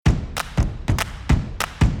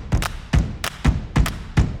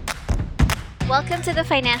Welcome to the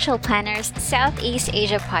Financial Planners Southeast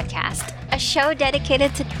Asia podcast, a show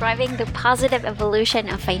dedicated to driving the positive evolution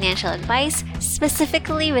of financial advice,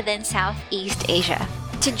 specifically within Southeast Asia.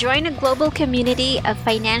 To join a global community of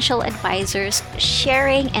financial advisors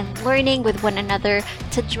sharing and learning with one another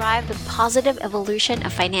to drive the positive evolution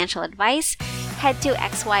of financial advice, head to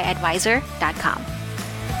xyadvisor.com.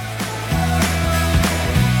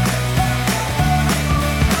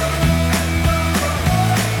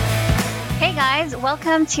 Hey guys,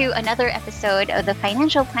 welcome to another episode of the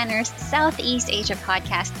Financial Planners Southeast Asia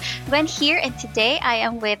podcast. Gwen here, and today I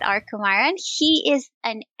am with our Kumaran. He is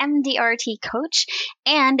an MDRT coach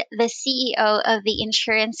and the CEO of the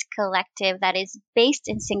Insurance Collective that is based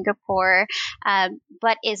in Singapore,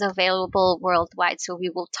 but is available worldwide. So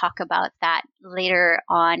we will talk about that later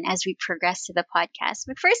on as we progress to the podcast.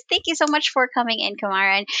 But first, thank you so much for coming in,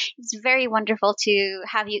 Kumaran. It's very wonderful to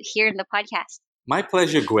have you here in the podcast. My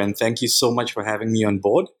pleasure, Gwen. Thank you so much for having me on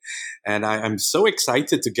board. And I'm so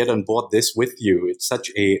excited to get on board this with you. It's such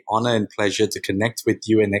an honor and pleasure to connect with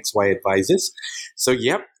you and XY Advisors. So,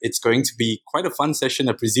 yep, it's going to be quite a fun session,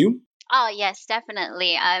 I presume. Oh, yes,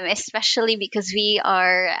 definitely. Especially because we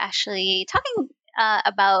are actually talking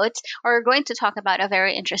going to talk about a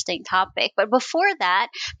very interesting topic. But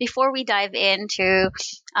before we dive into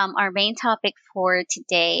our main topic for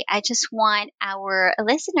today, I just want our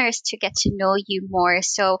listeners to get to know you more.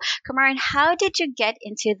 So, Kumaran, how did you get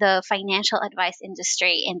into the financial advice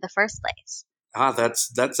industry in the first place?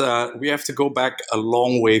 We have to go back a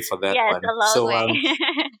long way for that yes, one. a long way.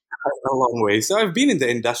 A long way. So I've been in the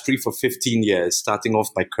industry for 15 years, starting off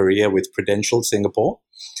my career with Prudential Singapore.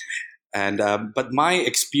 And but my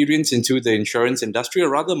experience into the insurance industry, or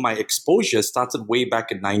rather my exposure, started way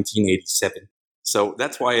back in 1987. So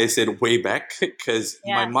that's why I said way back, because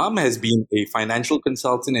my mom has been a financial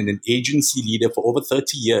consultant and an agency leader for over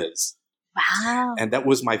 30 years. Wow. And that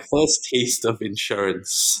was my first taste of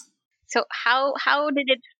insurance. So how did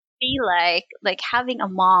it feel like having a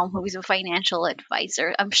mom who is a financial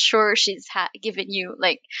advisor? I'm sure she's given you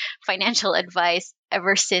like financial advice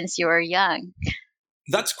ever since you were young.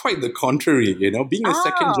 That's quite the contrary, Being a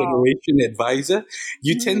second generation advisor,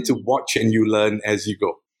 you tend to watch and you learn as you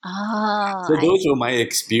go. So those were my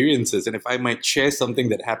experiences. And if I might share something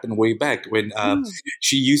that happened way back when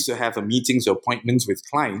she used to have meetings or appointments with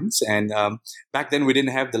clients. And back then we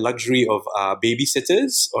didn't have the luxury of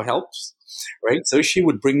babysitters or helps, right? So she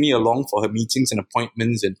would bring me along for her meetings and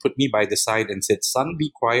appointments and put me by the side and said, "Son,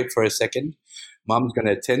 be quiet for a second. Mom's going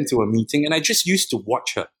to attend to a meeting." And I just used to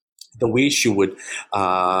watch her. The way she would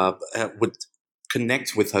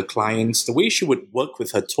connect with her clients, the way she would work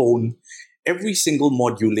with her tone, every single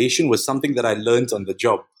modulation was something that I learned on the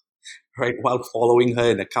job, right, while following her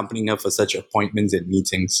and accompanying her for such appointments and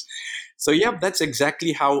meetings. So, yeah, that's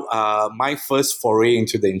exactly how my first foray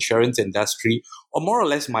into the insurance industry, or more or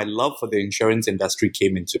less my love for the insurance industry,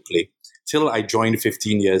 came into play till I joined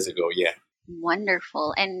 15 years ago, yeah.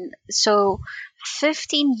 Wonderful. And so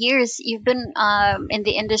 15 years, you've been in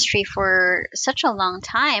the industry for such a long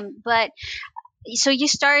time, but so you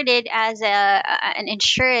started as an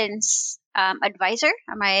insurance advisor.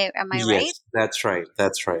 Am I Yes, right?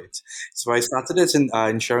 That's right. So I started as an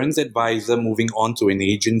insurance advisor, moving on to an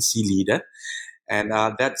agency leader. And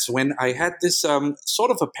that's when I had this sort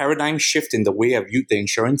of a paradigm shift in the way I viewed the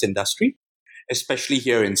insurance industry. Especially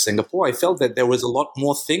here in Singapore, I felt that there was a lot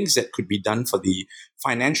more things that could be done for the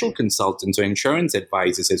financial consultants or insurance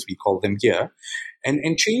advisors, as we call them here,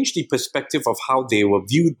 and change the perspective of how they were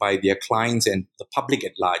viewed by their clients and the public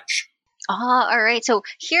at large. All right. So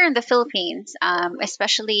here in the Philippines,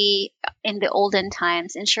 especially in the olden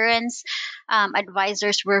times, insurance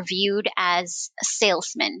advisors were viewed as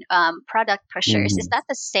salesmen, product pushers. Is that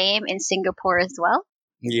the same in Singapore as well?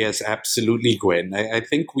 Yes, absolutely, Gwen. I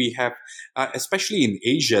think we have, especially in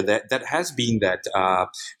Asia, that has been that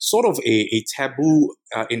sort of a taboo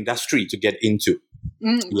industry to get into.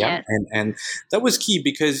 Yes. And that was key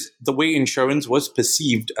because the way insurance was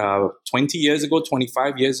perceived 20 years ago,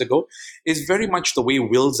 25 years ago, is very much the way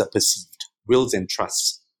wills are perceived, wills and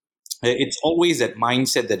trusts. It's always that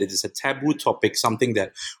mindset that it is a taboo topic, something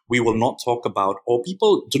that we will not talk about, or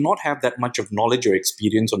people do not have that much of knowledge or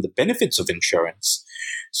experience on the benefits of insurance.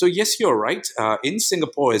 So yes, you're right. In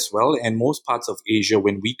Singapore as well, and most parts of Asia,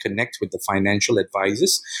 when we connect with the financial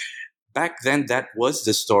advisors, back then that was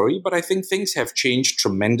the story. But I think things have changed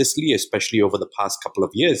tremendously, especially over the past couple of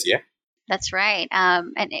years. Yeah. That's right. I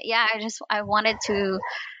wanted to,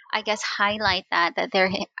 I guess, highlight that there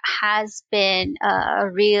has been a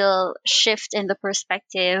real shift in the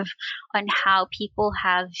perspective on how people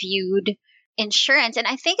have viewed insurance. And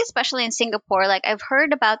I think especially in Singapore, like I've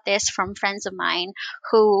heard about this from friends of mine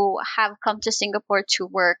who have come to Singapore to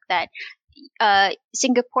work, that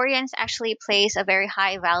Singaporeans actually place a very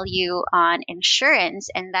high value on insurance,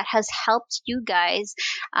 and that has helped you guys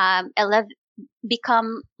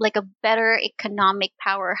become like a better economic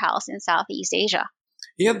powerhouse in Southeast Asia.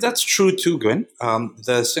 Yeah, that's true too, Gwen.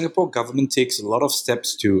 The Singapore government takes a lot of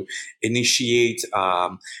steps to initiate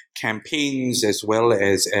campaigns as well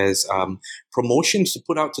as promotions to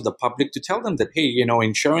put out to the public to tell them that, hey,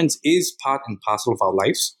 insurance is part and parcel of our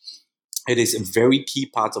lives. It is a very key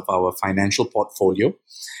part of our financial portfolio.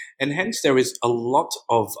 And hence, there is a lot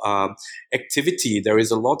of activity. There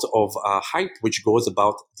is a lot of hype which goes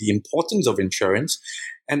about the importance of insurance.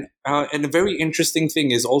 And a very interesting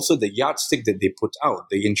thing is also the yardstick that they put out.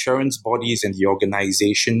 The insurance bodies and the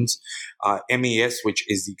organizations, MAS, which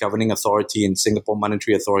is the governing authority in Singapore,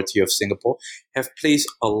 Monetary Authority of Singapore, have placed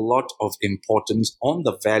a lot of importance on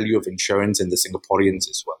the value of insurance in the Singaporeans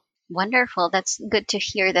as well. Wonderful. That's good to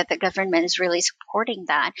hear that the government is really supporting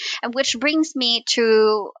that. And which brings me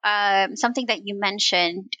to something that you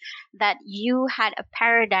mentioned, that you had a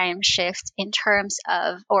paradigm shift in terms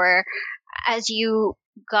of, or as you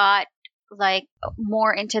got like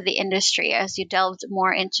more into the industry, as you delved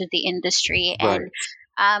more into the industry. Right.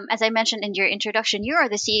 And as I mentioned in your introduction, you are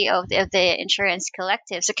the CEO of the Insurance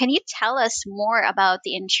Collective. So can you tell us more about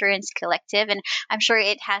the Insurance Collective? And I'm sure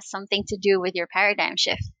it has something to do with your paradigm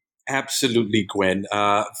shift. Absolutely, Gwen.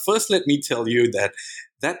 First, let me tell you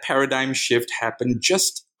that paradigm shift happened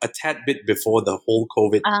just a tad bit before the whole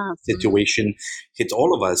COVID situation hit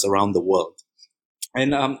all of us around the world.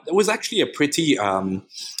 And it was actually a pretty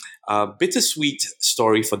bittersweet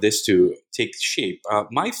story for this to take shape.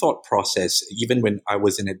 My thought process, even when I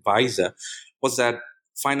was an advisor, was that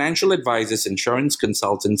financial advisors, insurance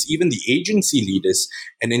consultants, even the agency leaders,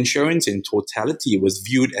 and insurance in totality was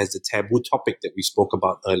viewed as the taboo topic that we spoke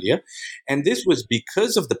about earlier. And this was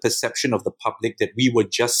because of the perception of the public that we were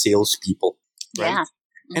just salespeople, right? Yeah.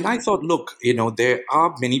 And I thought, look, there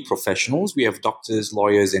are many professionals. We have doctors,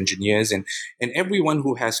 lawyers, engineers, and everyone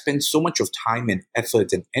who has spent so much of time and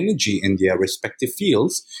effort and energy in their respective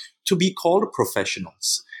fields to be called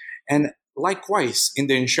professionals. And likewise, in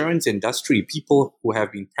the insurance industry, people who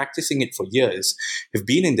have been practicing it for years, have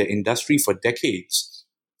been in the industry for decades,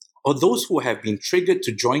 or those who have been triggered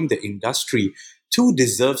to join the industry too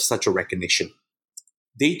deserve such a recognition.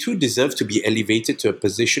 They too deserve to be elevated to a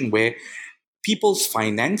position where people's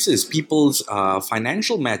finances, people's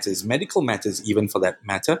financial matters, medical matters, even for that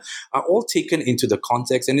matter, are all taken into the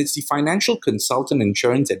context. And it's the financial consultant,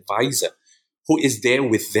 insurance advisor who is there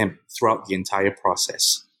with them throughout the entire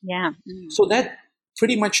process. Yeah. So that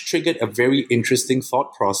pretty much triggered a very interesting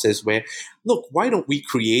thought process where, look, why don't we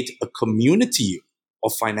create a community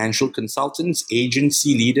of financial consultants,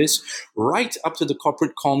 agency leaders, right up to the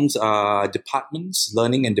corporate comms departments,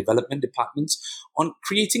 learning and development departments, on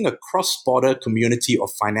creating a cross-border community of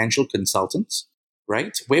financial consultants,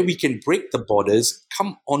 right? Where we can break the borders,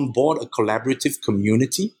 come on board a collaborative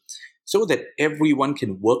community so that everyone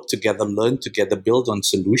can work together, learn together, build on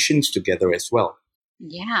solutions together as well.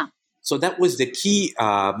 Yeah. So that was the key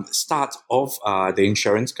start of the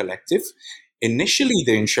Insurance Collective. Initially,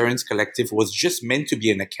 the Insurance Collective was just meant to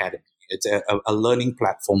be an academy. It's a learning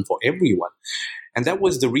platform for everyone. And that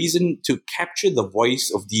was the reason to capture the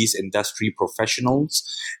voice of these industry professionals,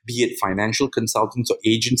 be it financial consultants or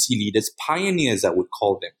agency leaders, pioneers, I would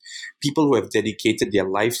call them, people who have dedicated their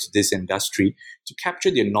lives to this industry, to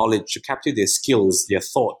capture their knowledge, to capture their skills, their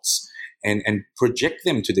thoughts, and project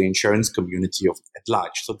them to the insurance community at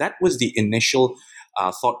large. So that was the initial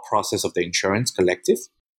thought process of the Insurance Collective.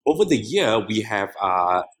 Over the year, we have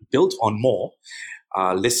built on more,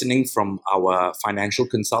 listening from our financial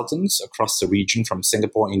consultants across the region, from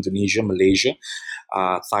Singapore, Indonesia, Malaysia,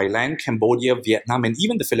 Thailand, Cambodia, Vietnam, and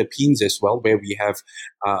even the Philippines as well, where we have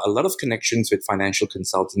a lot of connections with financial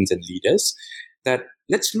consultants and leaders, that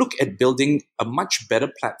let's look at building a much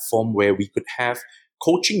better platform where we could have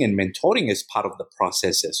coaching and mentoring as part of the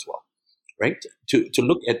process as well, right? To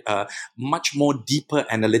look at a much more deeper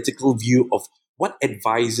analytical view of what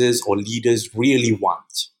advisors or leaders really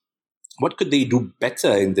want. What could they do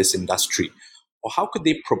better in this industry? Or how could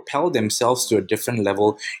they propel themselves to a different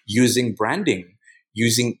level using branding,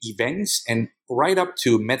 using events, and right up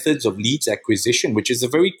to methods of leads acquisition, which is a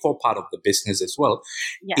very core part of the business as well,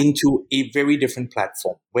 into a very different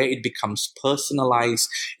platform where it becomes personalized,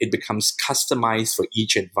 it becomes customized for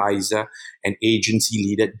each advisor and agency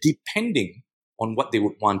leader, depending on what they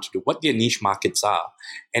would want to do, what their niche markets are,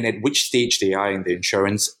 and at which stage they are in the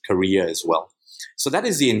insurance career as well. So that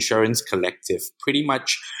is the Insurance Collective, pretty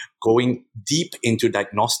much going deep into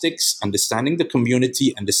diagnostics, understanding the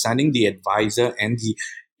community, understanding the advisor and the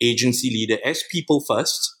agency leader as people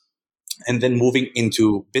first, and then moving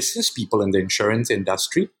into business people in the insurance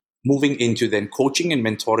industry, moving into then coaching and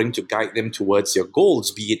mentoring to guide them towards their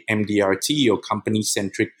goals, be it MDRT or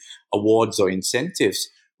company-centric awards or incentives,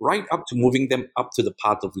 right up to moving them up to the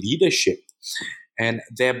path of leadership, and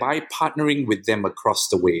thereby partnering with them across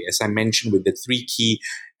the way, as I mentioned, with the three key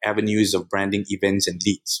avenues of branding, events, and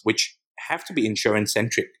leads, which have to be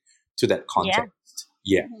insurance-centric to that context.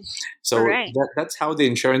 Yeah. So Right. that's how the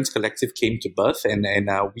Insurance Collective came to birth. And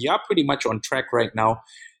we are pretty much on track right now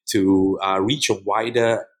to reach a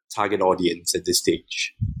wider target audience at this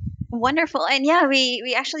stage. Wonderful. And yeah,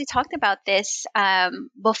 we actually talked about this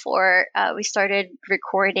before we started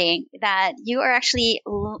recording, that you are actually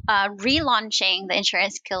relaunching the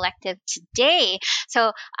Insurance Collective today.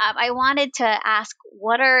 So I wanted to ask,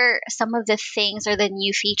 what are some of the things or the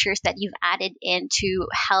new features that you've added in to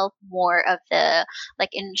help more of the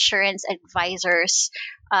insurance advisors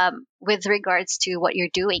with regards to what you're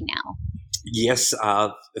doing now? Yes,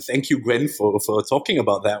 thank you, Gwen, for talking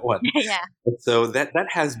about that one. Yeah. So that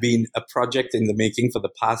has been a project in the making for the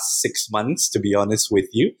past 6 months, to be honest with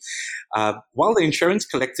you. While the Insurance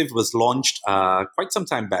Collective was launched quite some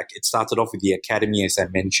time back, it started off with the Academy, as I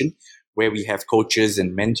mentioned, where we have coaches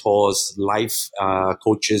and mentors, life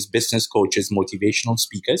coaches, business coaches, motivational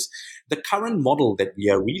speakers. The current model that we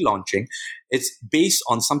are relaunching is based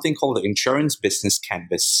on something called the Insurance Business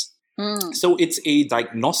Canvas. So it's a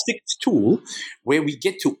diagnostics tool where we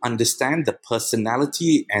get to understand the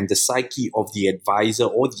personality and the psyche of the advisor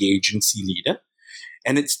or the agency leader.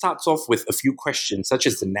 And it starts off with a few questions, such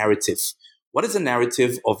as the narrative. What is the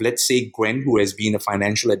narrative of, let's say, Gwen, who has been a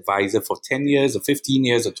financial advisor for 10 years or 15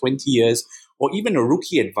 years or 20 years, or even a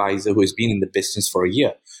rookie advisor who has been in the business for a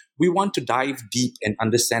year? We want to dive deep and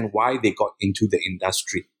understand why they got into the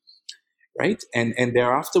industry. Right. And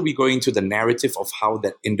thereafter, we go into the narrative of how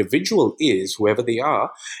that individual is, whoever they are,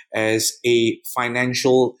 as a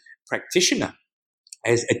financial practitioner,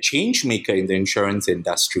 as a change maker in the insurance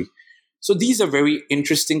industry. So these are very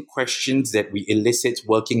interesting questions that we elicit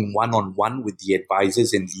working one-on-one with the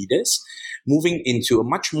advisors and leaders, moving into a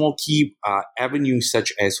much more key avenue,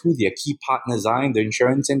 such as who their key partners are in the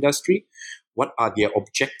insurance industry, what are their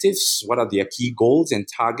objectives, what are their key goals and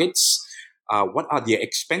targets, what are their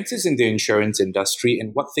expenses in the insurance industry,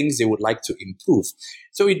 and what things they would like to improve.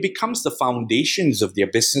 So it becomes the foundations of their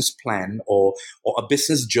business plan or a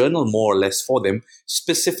business journal, more or less, for them,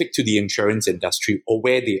 specific to the insurance industry or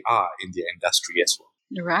where they are in the industry as well.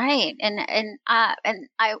 Right, and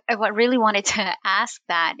I really wanted to ask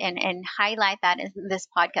that and highlight that in this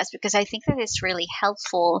podcast, because I think that it's really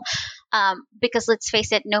helpful. Because let's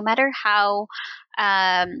face it, no matter how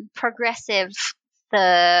progressive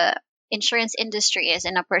the insurance industry is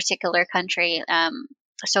in a particular country,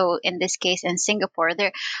 so in this case in Singapore,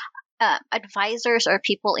 there advisors or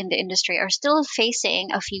people in the industry are still facing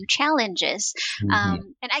a few challenges.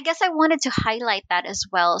 And I guess I wanted to highlight that as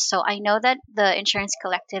well. So I know that the Insurance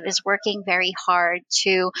Collective is working very hard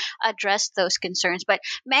to address those concerns. But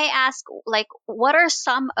may I ask, what are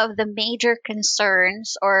some of the major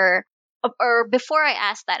concerns, or before I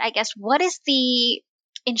ask that, I guess, what is the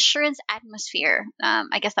insurance atmosphere?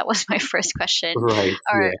 I guess that was my first question. Right.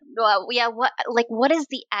 Or well, yeah, what is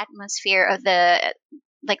the atmosphere of the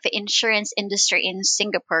insurance industry in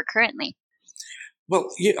Singapore currently?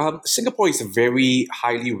 Well, Singapore is a very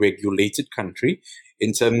highly regulated country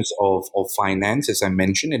in terms of finance, as I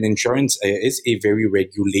mentioned, and insurance is a very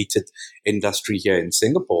regulated industry here in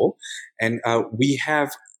Singapore. And we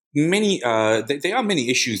have many, there are many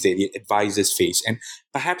issues that the advisors face. And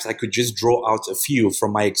perhaps I could just draw out a few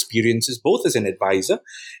from my experiences, both as an advisor,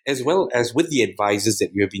 as well as with the advisors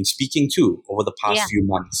that we have been speaking to over the past few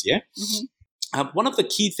months. Yeah. Mm-hmm. One of the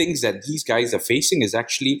key things that these guys are facing is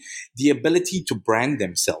actually the ability to brand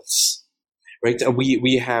themselves, right?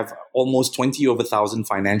 We have almost 20,000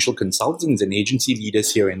 financial consultants and agency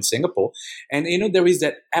leaders here in Singapore. And, there is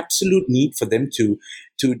that absolute need for them to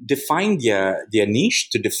define their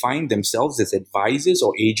niche, to define themselves as advisors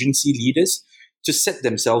or agency leaders, to set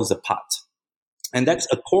themselves apart. And that's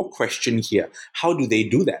a core question here. How do they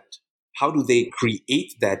do that? How do they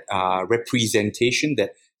create that representation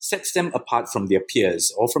that sets them apart from their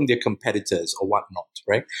peers or from their competitors or whatnot,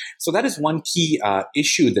 right? So that is one key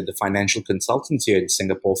issue that the financial consultants here in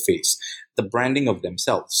Singapore face, the branding of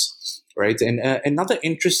themselves, right? And another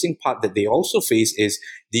interesting part that they also face is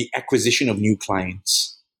the acquisition of new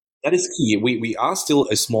clients. That is key. We are still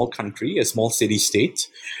a small country, a small city state,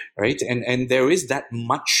 right? And there is that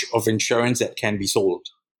much of insurance that can be sold.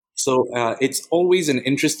 So it's always an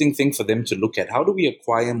interesting thing for them to look at. How do we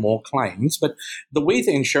acquire more clients? But the way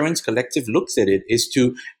the insurance collective looks at it is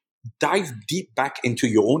to dive deep back into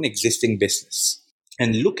your own existing business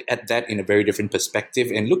and look at that in a very different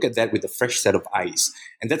perspective and look at that with a fresh set of eyes.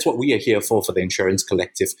 And that's what we are here for the Insurance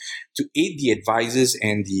Collective, to aid the advisors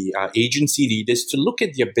and the agency leaders to look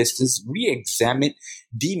at their business, re-examine,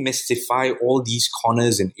 demystify all these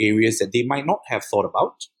corners and areas that they might not have thought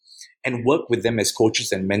about, and work with them as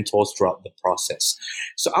coaches and mentors throughout the process.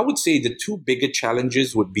 So I would say the two bigger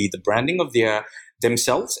challenges would be the branding of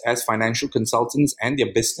themselves as financial consultants and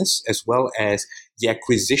their business, as well as the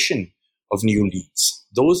acquisition of new leads.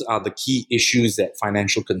 Those are the key issues that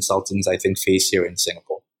financial consultants, I think, face here in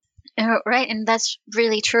Singapore. Right, and that's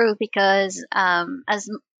really true because as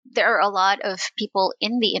there are a lot of people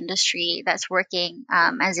in the industry that's working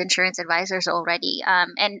as insurance advisors already,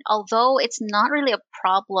 and although it's not really a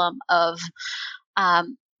problem of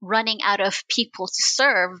um, running out of people to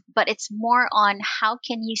serve, but it's more on how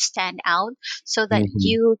can you stand out so that Mhm.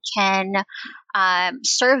 you can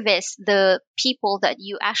service the people that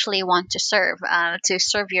you actually want to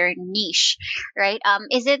serve your niche, right?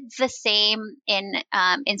 Is it the same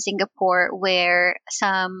in Singapore where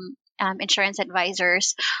some insurance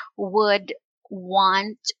advisors would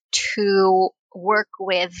want to work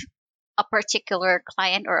with a particular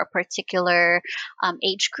client or a particular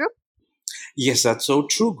age group? Yes, that's so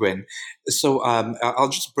true, Gwen. So I'll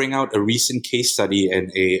just bring out a recent case study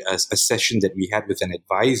and a session that we had with an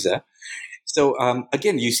advisor. So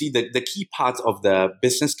again, you see the key part of the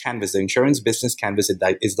business canvas, the insurance business canvas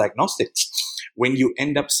is diagnostics. When you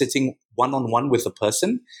end up sitting one-on-one with a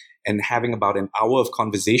person and having about an hour of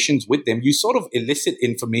conversations with them, you sort of elicit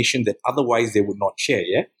information that otherwise they would not share,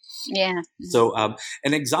 yeah? Yeah. So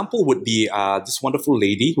an example would be this wonderful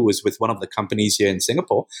lady who is with one of the companies here in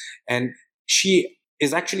Singapore, and she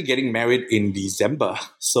is actually getting married in December.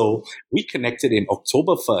 So we connected in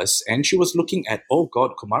October 1st, and she was looking at, oh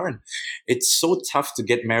God, Kumaran, it's so tough to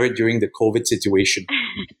get married during the COVID situation,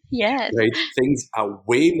 Yes. right? Things are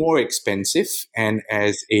way more expensive. And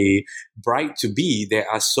as a bride to be, there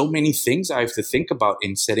are so many things I have to think about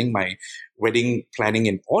in setting my wedding planning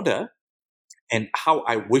in order, and how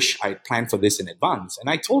I wish I'd planned for this in advance. And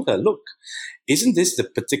I told her, look, isn't this the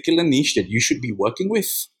particular niche that you should be working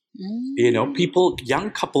with? You know, Mm. people,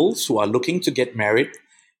 young couples who are looking to get married,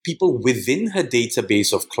 people within her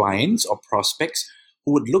database of clients or prospects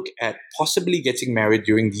who would look at possibly getting married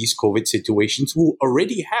during these COVID situations, who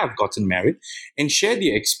already have gotten married, and share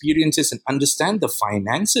their experiences and understand the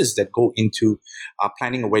finances that go into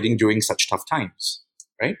planning a wedding during such tough times,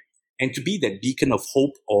 right? And to be that beacon of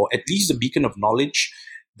hope, or at least a beacon of knowledge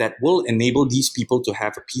that will enable these people to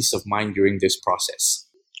have a peace of mind during this process.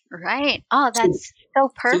 Right. Oh, So that's so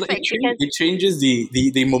so perfect because it changes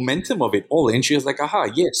the momentum of it all. And she was like, aha,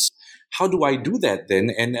 yes. How do I do that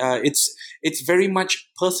then? And it's very much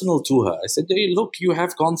personal to her. I said, hey, look, you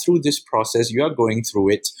have gone through this process. You are going through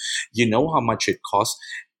it. You know how much it costs.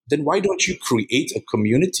 Then why don't you create a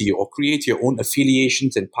community or create your own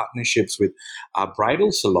affiliations and partnerships with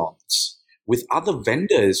bridal salons, with other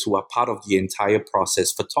vendors who are part of the entire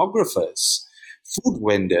process, photographers, food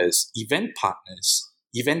vendors, event partners,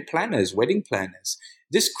 event planners, wedding planners.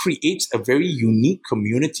 This creates a very unique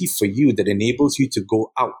community for you that enables you to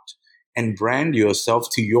go out and brand yourself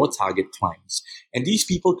to your target clients. And these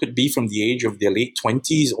people could be from the age of their late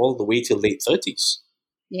 20s all the way till late 30s.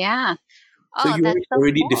 yeah. So Oh, you that's so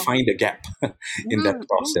already cool. defined a gap in that Yeah.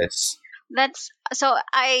 process. That's so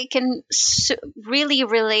I can really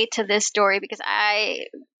relate to this story because I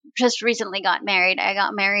just recently got married. I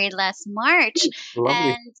got married last March, Lovely.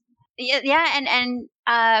 and yeah,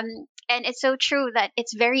 and it's so true that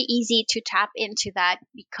it's very easy to tap into that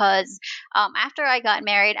because after I got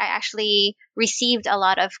married, I actually received a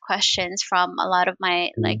lot of questions from a lot of my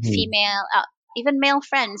like Mhm. female. Even male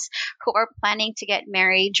friends who are planning to get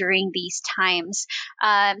married during these times.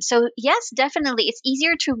 So yes, definitely, it's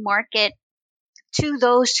easier to market to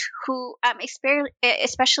those who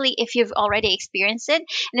especially if you've already experienced it,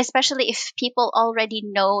 and especially if people already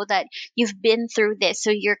know that you've been through this,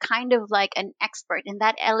 so you're kind of like an expert, and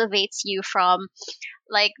that elevates you from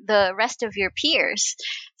like the rest of your peers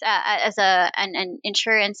as an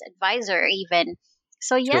insurance advisor even.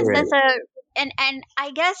 So yes, that's Correct. a and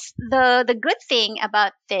I guess the good thing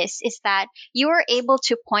about this is that you were able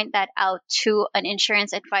to point that out to an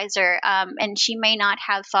insurance advisor, and she may not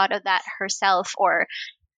have thought of that herself, or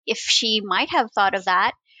if she might have thought of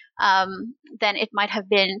that, then it might have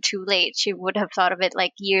been too late. She would have thought of it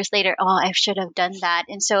like years later. Oh, I should have done that.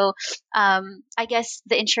 And so I guess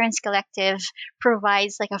the Insurance Collective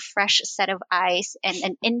provides like a fresh set of eyes and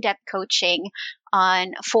an in-depth coaching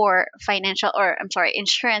on for financial, or I'm sorry,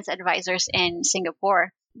 insurance advisors in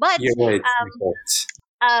Singapore. But You're right. You're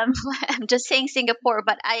right. I'm just saying Singapore,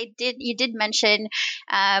 but you did mention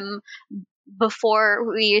um, before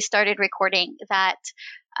we started recording that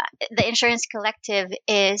the Insurance Collective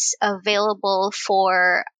is available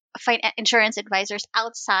for insurance advisors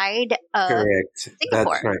outside of Correct. That's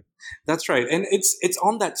Singapore. right. That's right. And it's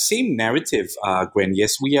on that same narrative, Gwen.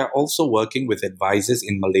 Yes, we are also working with advisors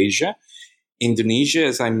in Malaysia, Indonesia,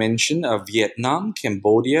 as I mentioned, Vietnam,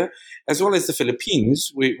 Cambodia, as well as the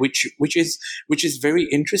Philippines, which is very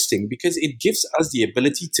interesting because it gives us the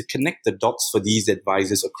ability to connect the dots for these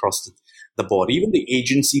advisors across the board, even the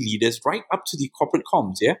agency leaders, right up to the corporate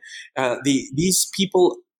comms. Yeah, these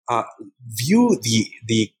people view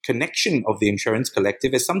the connection of the Insurance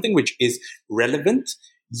Collective as something which is relevant,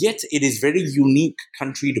 yet it is very unique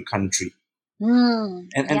country to country.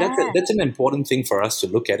 And Yeah. that's an important thing for us to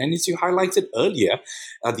look at. And as you highlighted earlier,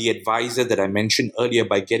 the advisor that I mentioned earlier,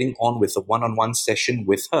 by getting on with a one-on-one session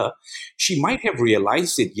with her, she might have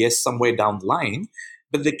realized it, yes, somewhere down the line.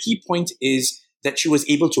 But the key point is that she was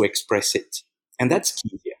able to express it. And that's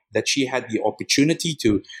key here, that she had the opportunity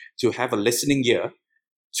to have a listening ear,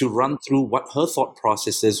 to run through what her thought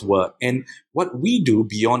processes were. And what we do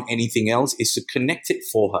beyond anything else is to connect it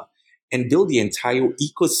for her and build the entire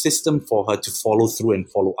ecosystem for her to follow through and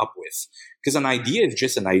follow up with. Because an idea is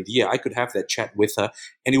just an idea. I could have that chat with her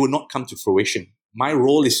and it would not come to fruition. My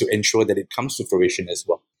role is to ensure that it comes to fruition as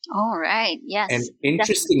well. All right. Yes. And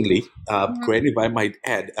interestingly, Gwen, if I might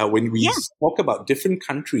add, when we talk about different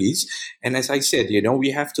countries, and as I said,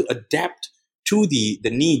 we have to adapt to the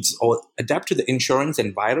needs or adapt to the insurance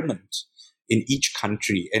environment in each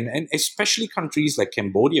country, and especially countries like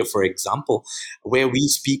Cambodia, for example, where we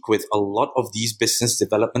speak with a lot of these business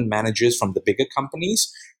development managers from the bigger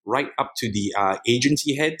companies right up to the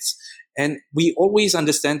agency heads. And we always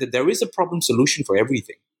understand that there is a problem solution for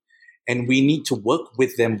everything. And we need to work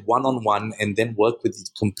with them one-on-one and then work with the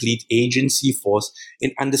complete agency force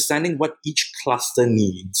in understanding what each cluster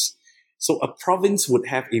needs. So a province would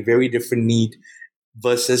have a very different need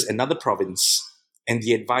versus another province. And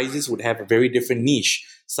the advisors would have a very different niche.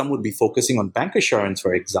 Some would be focusing on bank assurance,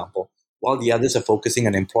 for example, while the others are focusing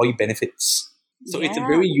on employee benefits. So it's a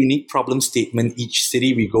very unique problem statement each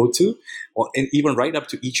city we go to, and even right up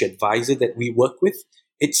to each advisor that we work with.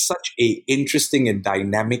 It's such a interesting and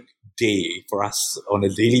dynamic day for us on a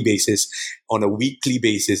daily basis, on a weekly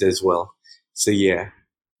basis as well. So yeah.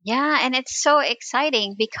 Yeah, and it's so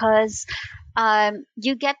exciting because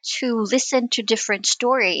you get to listen to different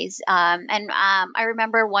stories. And I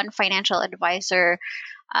remember one financial advisor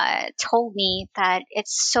told me that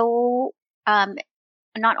it's so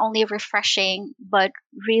not only refreshing, but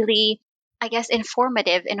really, I guess,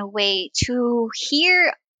 informative in a way to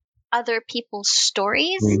hear other people's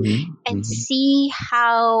stories and see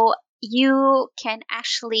how you can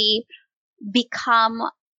actually become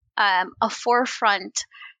a forefront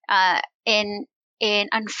in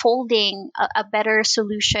unfolding a better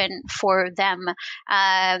solution for them.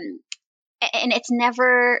 And it's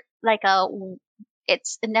never like a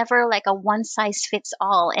one size fits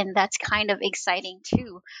all, and that's kind of exciting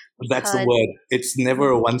too. That's the word. It's never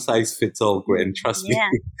a one size fits all, Gwen. Trust me.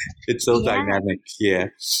 It's so dynamic. Yeah.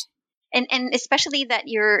 And especially that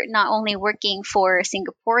you're not only working for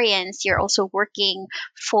Singaporeans, you're also working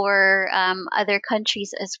for other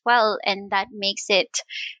countries as well, and that makes it,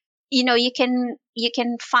 you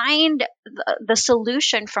can find the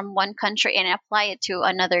solution from one country and apply it to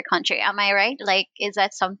another country. Am I right? Like, is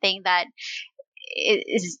that something that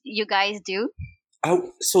is you guys do?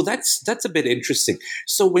 So that's a bit interesting.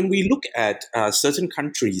 So when we look at certain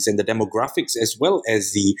countries and the demographics as well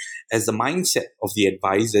as the mindset of the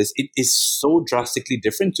advisors, it is so drastically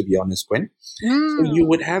different, to be honest, Gwen. So you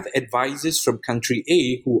would have advisors from country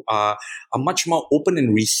A who are much more open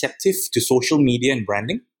and receptive to social media and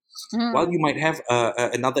branding, while you might have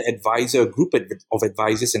another advisor, a group of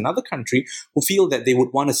advisors in another country who feel that they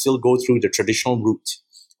would want to still go through the traditional route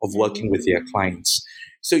of working with their clients.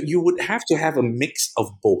 So you would have to have a mix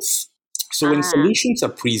of both. So when solutions are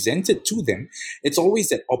presented to them, it's always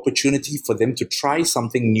that opportunity for them to try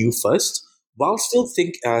something new first while still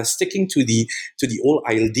sticking to the old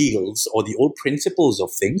ideals or the old principles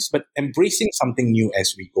of things, but embracing something new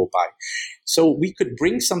as we go by. So we could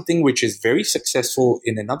bring something which is very successful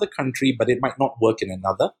in another country, but it might not work in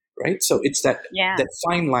another, right? So it's Yeah. that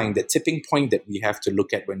fine line, that tipping point that we have to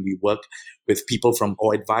look at when we work with people from,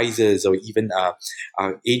 or advisors, or even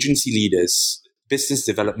agency leaders, business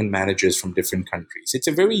development managers from different countries. It's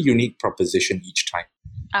a very unique proposition each time.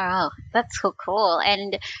 Oh, that's so cool.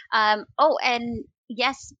 And and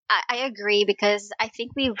yes, I agree, because I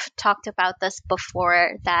think we've talked about this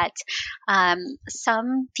before, that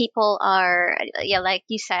some people are, yeah, like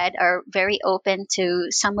you said, are very open to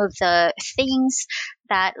some of the things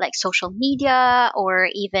that, like social media or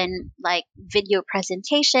even like video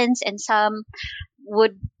presentations, and some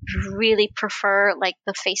would really prefer like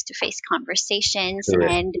the face-to-face conversations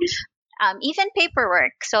Correct. and even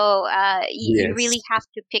paperwork. So you Yes. really have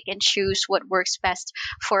to pick and choose what works best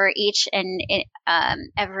for each and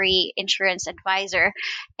every insurance advisor.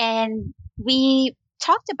 And we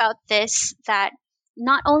talked about this, that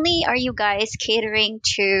not only are you guys catering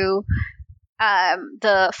to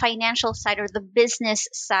the financial side or the business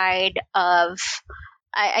side of,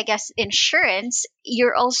 I guess, insurance,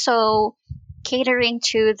 you're also catering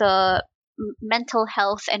to the mental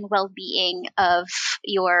health and well-being of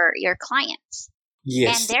your clients and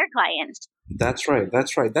Yes. their clients. That's right.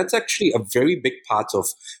 That's right. That's actually a very big part of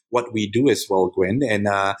what we do as well, Gwen. And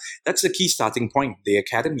that's the key starting point, the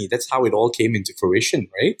academy. That's how it all came into fruition,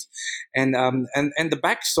 right? And the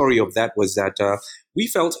backstory of that was that we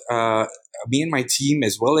felt, me and my team,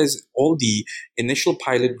 as well as all the initial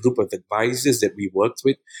pilot group of advisors that we worked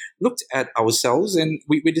with, looked at ourselves, and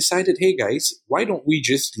we decided, hey guys, why don't we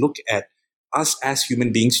just look at us as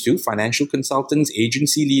human beings too, financial consultants,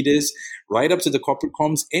 agency leaders, right up to the corporate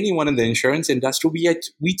comms, anyone in the insurance industry,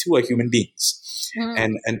 we too are human beings.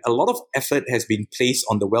 Mm, And a lot of effort has been placed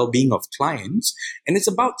on the well-being of clients. And it's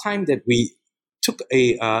about time that we took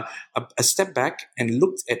a step back and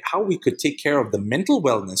looked at how we could take care of the mental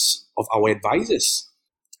wellness of our advisors.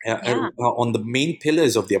 yeah, On the main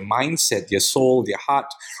pillars of their mindset, their soul, their heart,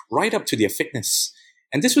 right up to their fitness.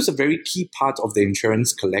 And this was a very key part of the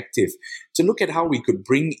insurance collective, to look at how we could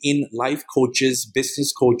bring in life coaches,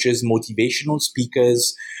 business coaches, motivational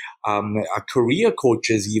speakers, career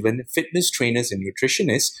coaches, even fitness trainers and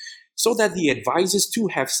nutritionists, so that the advisors too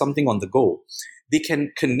have something on the go. They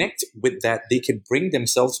can connect with that. They can bring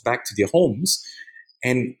themselves back to their homes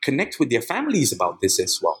and connect with their families about this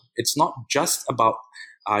as well. It's not just about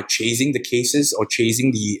chasing the cases or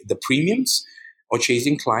chasing the premiums or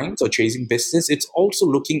chasing clients or chasing business. It's also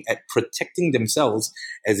looking at protecting themselves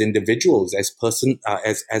as individuals, as person,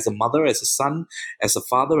 as a mother, as a son, as a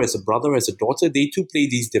father, as a brother, as a daughter. They too play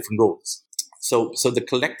these different roles. So the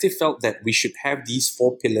collective felt that we should have these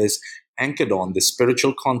four pillars anchored on the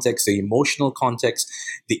spiritual context, the emotional context,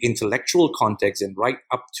 the intellectual context, and right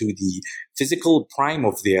up to the physical prime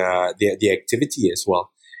of their activity as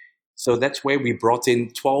well. So that's where we brought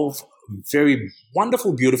in 12 very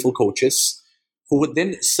wonderful, beautiful coaches who would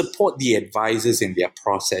then support the advisors in their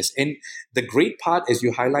process. And the great part, as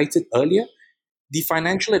you highlighted earlier, the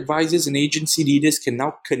financial advisors and agency leaders can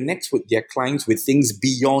now connect with their clients with things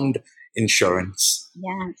beyond insurance.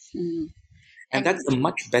 yes. Mm. And And that's a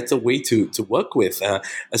much better way to work with.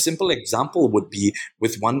 A simple example would be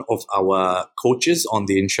with one of our coaches on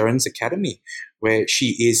the Insurance Academy, where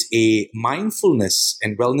she is a mindfulness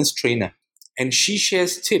and wellness trainer. And she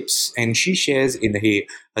shares tips, and she shares in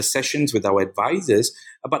her sessions with our advisors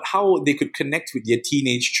about how they could connect with their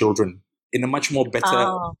teenage children in a much more better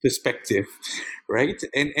oh, perspective, right?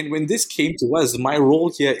 And when this came to us, my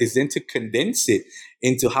role here is then to condense it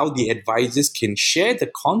into how the advisors can share the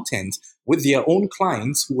content with their own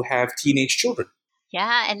clients who have teenage children.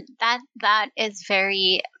 yeah, and that is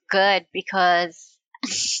very good, because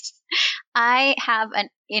I have an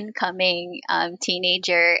incoming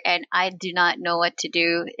teenager, and I do not know what to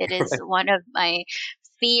do. It is one of my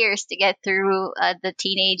fears to get through the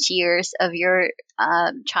teenage years of your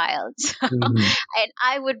child. Mhm. And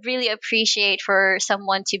I would really appreciate for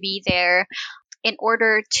someone to be there in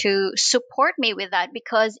order to support me with that,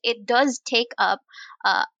 because it does take up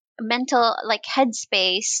mental, like,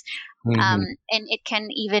 headspace, Mhm. and it can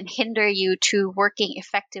even hinder you to working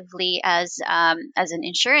effectively as an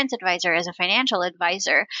insurance advisor, as a financial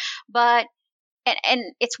advisor. But and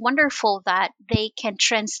it's wonderful that they can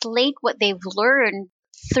translate what they've learned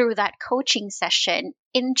through that coaching session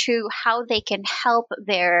into how they can help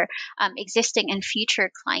their existing and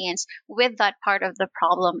future clients with that part of the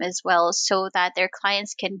problem as well, so that their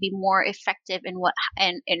clients can be more effective in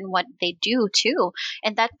what they do too.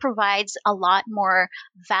 And that provides a lot more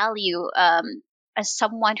value, as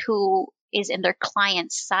someone who is in their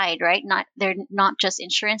client's side, right? Not they're not just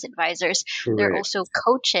insurance advisors, they're Correct. also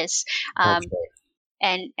coaches. That's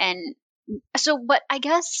um, and so, but I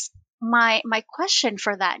guess my question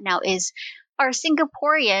for that now is, are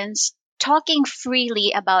Singaporeans talking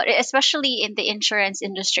freely about it, especially in the insurance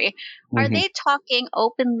industry? Are right. they talking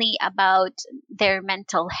openly about their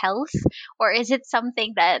mental health, or is it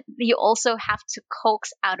something that you also have to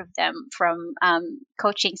coax out of them from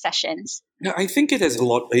coaching sessions? No, I think it has a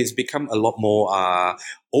lot. It's become a lot more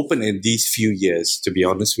open in these few years. To be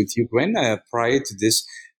honest with you, Gwen, prior to this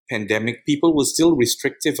pandemic, people were still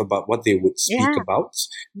restrictive about what they would speak Yeah. about,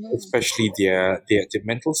 Mm. especially their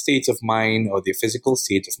mental state of mind or their physical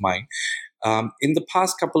state of mind. In the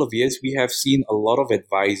past couple of years, we have seen a lot of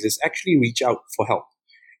advisors actually reach out for help,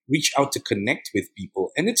 reach out to connect with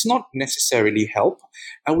people, and it's not necessarily help.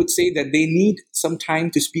 I would say that they need some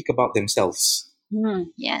time to speak about themselves,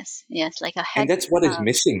 Yes, yes, like a and head. that's what is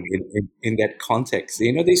missing in that context.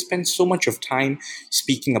 They spend so much of time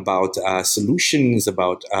speaking about solutions,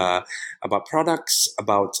 about products,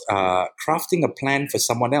 about crafting a plan for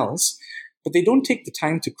someone else, but they don't take the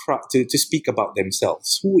time to speak about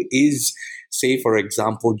themselves. Who is, say, for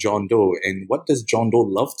example, John Doe, and what does John Doe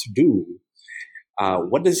love to do?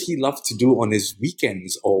 What does he love to do on his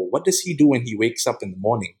weekends, or what does he do when he wakes up in the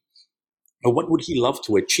morning? Or what would he love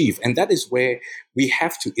to achieve? And that is where we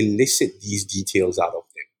have to elicit these details out of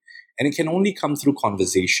them. And it can only come through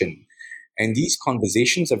conversation. And these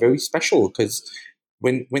conversations are very special because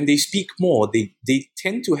when they speak more, they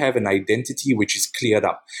tend to have an identity which is cleared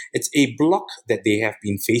up. It's a block that they have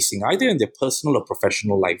been facing either in their personal or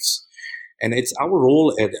professional lives. And it's our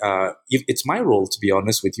role it's my role, to be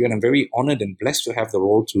honest with you, and I'm very honored and blessed to have the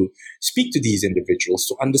role to speak to these individuals,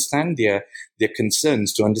 to understand their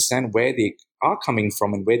concerns, to understand where they are coming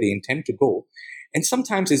from and where they intend to go. And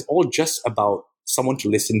sometimes it's all just about someone to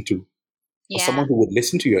listen to, or Yeah. someone who would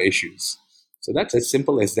listen to your issues. So that's as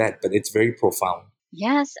simple as that, but it's very profound.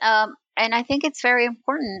 Yes, and I think it's very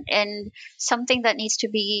important and something that needs to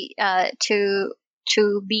be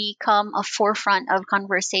to become a forefront of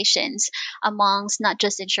conversations amongst not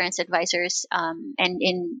just insurance advisors, and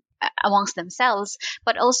in amongst themselves,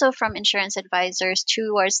 but also from insurance advisors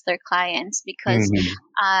towards their clients, because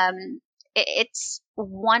Hmm. it's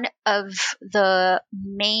one of the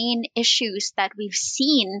main issues that we've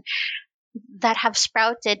seen that have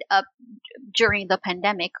sprouted up during the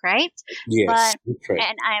pandemic, right? Yes, But correct.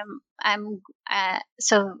 and I'm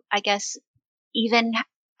so I guess even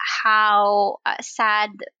how sad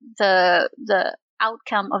the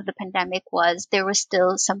outcome of the pandemic was, there was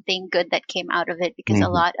still something good that came out of it, because a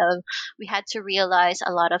Hmm. lot of we had to realize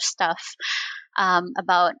a lot of stuff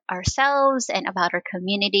about ourselves and about our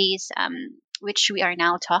communities, which we are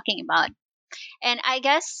now talking about. And I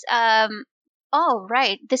guess, oh,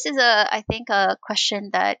 right. This is I think a question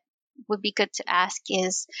that would be good to ask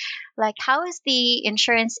is, like, how is the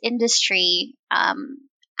insurance industry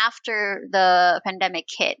after the pandemic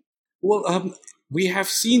hit? Well, we have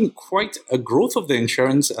seen quite a growth of the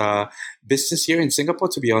insurance business here in Singapore,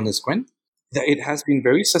 to be honest, Gwen. That it has been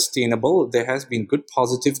very sustainable. There has been good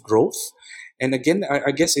positive growth. And again,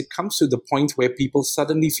 I guess it comes to the point where people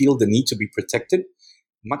suddenly feel the need to be protected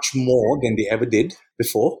much more than they ever did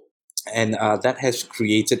before. And that has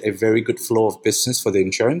created a very good flow of business for the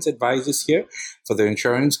insurance advisors here, for the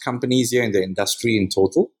insurance companies here, in the industry in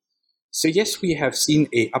total. So yes, we have seen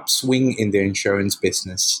a upswing in the insurance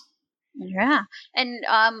business. Yeah, and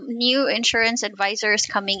new insurance advisors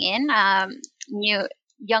coming in, new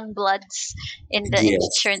young bloods in the Yes,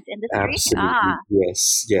 insurance industry. absolutely.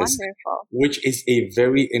 Yes, yes. Wonderful. Which is a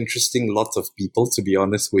very interesting lot of people, to be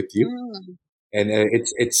honest with you. Mm. And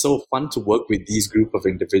it's so fun to work with these group of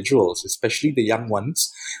individuals, especially the young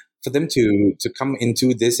ones. For them to come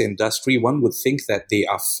into this industry, one would think that they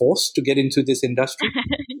are forced to get into this industry,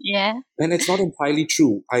 Yeah. and it's not entirely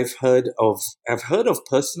true. I've heard of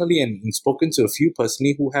personally and spoken to a few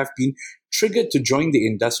personally who have been triggered to join the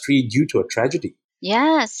industry due to a tragedy.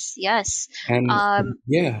 Yes. Yes. And Um,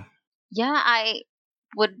 yeah. Yeah, I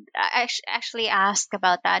would actually ask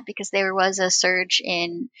about that, because there was a surge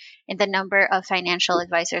in the number of financial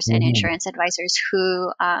advisors and Mhm. insurance advisors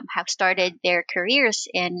who have started their careers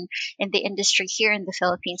in the industry here in the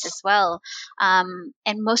Philippines as well. And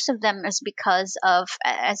most of them is because of,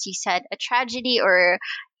 as you said, a tragedy, or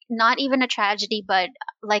not even a tragedy, but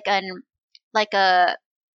like an like a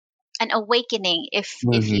an awakening,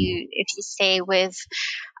 Mhm. if you say, with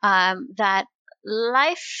that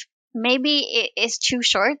life maybe it is too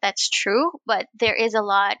short. That's true, but there is a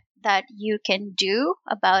lot that you can do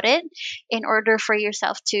about it in order for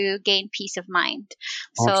yourself to gain peace of mind.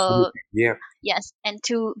 So Absolutely. Yeah. yes, and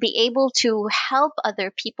to be able to help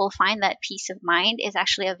other people find that peace of mind is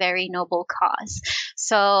actually a very noble cause.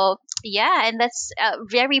 So, yeah, and that's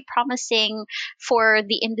very promising for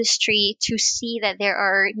the industry to see that there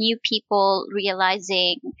are new people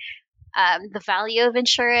realizing the value of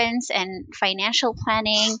insurance and financial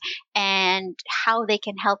planning and how they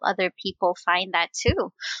can help other people find that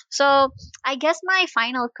too. So, I guess my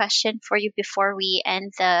final question for you before we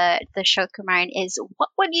end the show, Kumaran, is what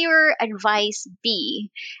would your advice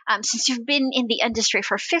be? Since you've been in the industry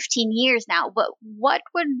for 15 years now, but what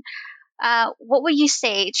would you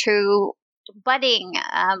say to budding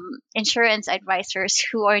insurance advisors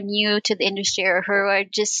who are new to the industry or who are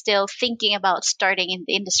just still thinking about starting in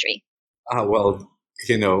the industry? Well,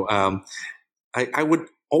 you know, I would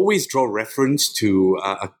always draw reference to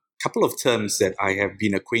a couple of terms that I have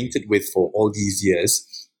been acquainted with for all these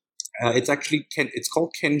years. It's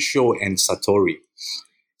called Kensho and Satori.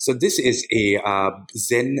 So this is a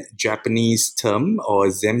Zen Japanese term or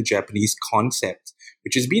Zen Japanese concept,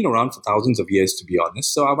 which has been around for thousands of years, to be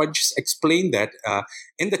honest. So I would just explain that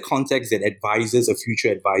in the context that advisors or future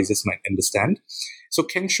advisors might understand. So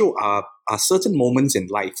Kensho are certain moments in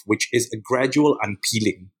life, which is a gradual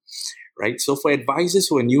unpeeling, right? So for advisors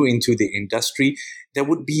who are new into the industry, there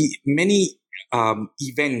would be many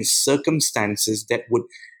events, circumstances that would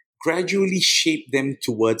gradually shape them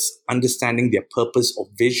towards understanding their purpose or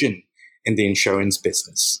vision in the insurance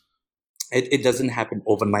business. It doesn't happen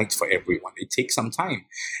overnight for everyone. It takes some time.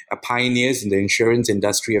 Pioneers in the insurance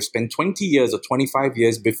industry have spent 20 years or 25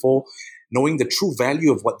 years before knowing the true value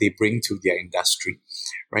of what they bring to their industry,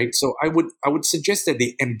 right? So I would suggest that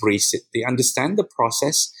they embrace it. They understand the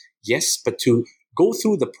process, yes, but to go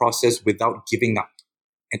through the process without giving up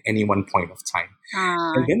at any one point of time.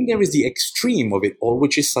 And Uh, then there is the extreme of it all,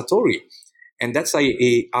 which is Satori. And that's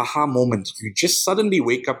a aha moment. You just suddenly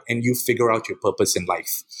wake up and you figure out your purpose in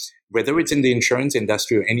life, whether it's in the insurance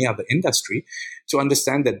industry or any other industry, to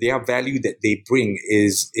understand that their value that they bring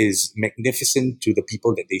is magnificent to the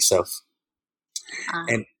people that they serve. uh,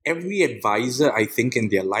 And every advisor, I think, in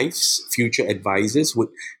their lives, future advisors would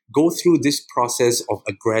go through this process of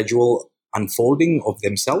a gradual unfolding of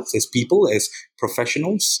themselves as people, as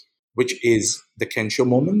professionals, which is the Kensho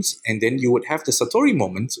moments. And then you would have the Satori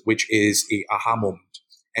moment, which is a aha moment.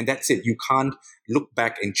 And that's it. You can't look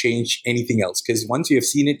back and change anything else because once you have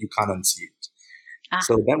seen it, you can't unsee it. uh.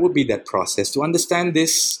 So that would be that process to understand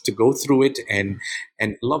this, to go through it and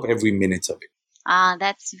love every minute of it.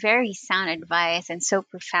 That's very sound advice and so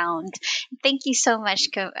profound. Thank you so much.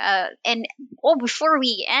 And before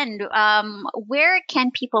we end, where can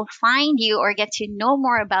people find you or get to know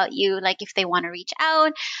more about you? Like if they want to reach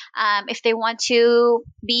out, if they want to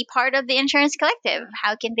be part of the Insurance Collective,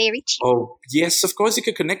 how can they reach you? Oh, yes, of course, you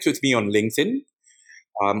can connect with me on LinkedIn,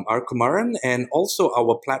 R. Kumaran, and also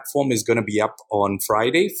our platform is going to be up on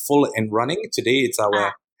Friday, full and running.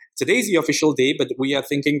 Ah, Today's the official day, but we are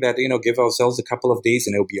thinking that, give ourselves a couple of days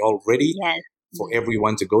and it'll be all ready yes. for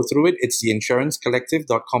everyone to go through it. It's the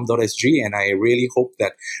insurancecollective.com.sg, and I really hope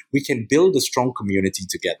that we can build a strong community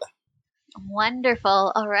together.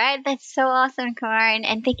 Wonderful. All right. That's so awesome, Karan.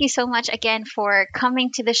 And thank you so much again for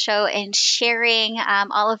coming to the show and sharing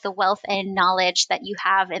all of the wealth and knowledge that you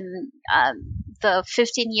have in the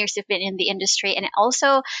 15 years you've been in the industry, and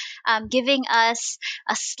also giving us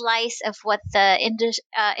a slice of what the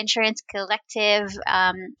Insurance Collective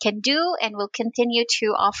can do and will continue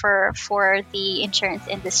to offer for the insurance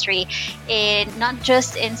industry in not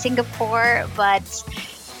just in Singapore, but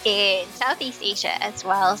in Southeast Asia as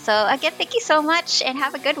well. So, again, thank you so much and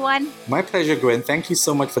have a good one. My pleasure, Gwen. Thank you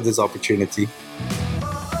so much for this opportunity.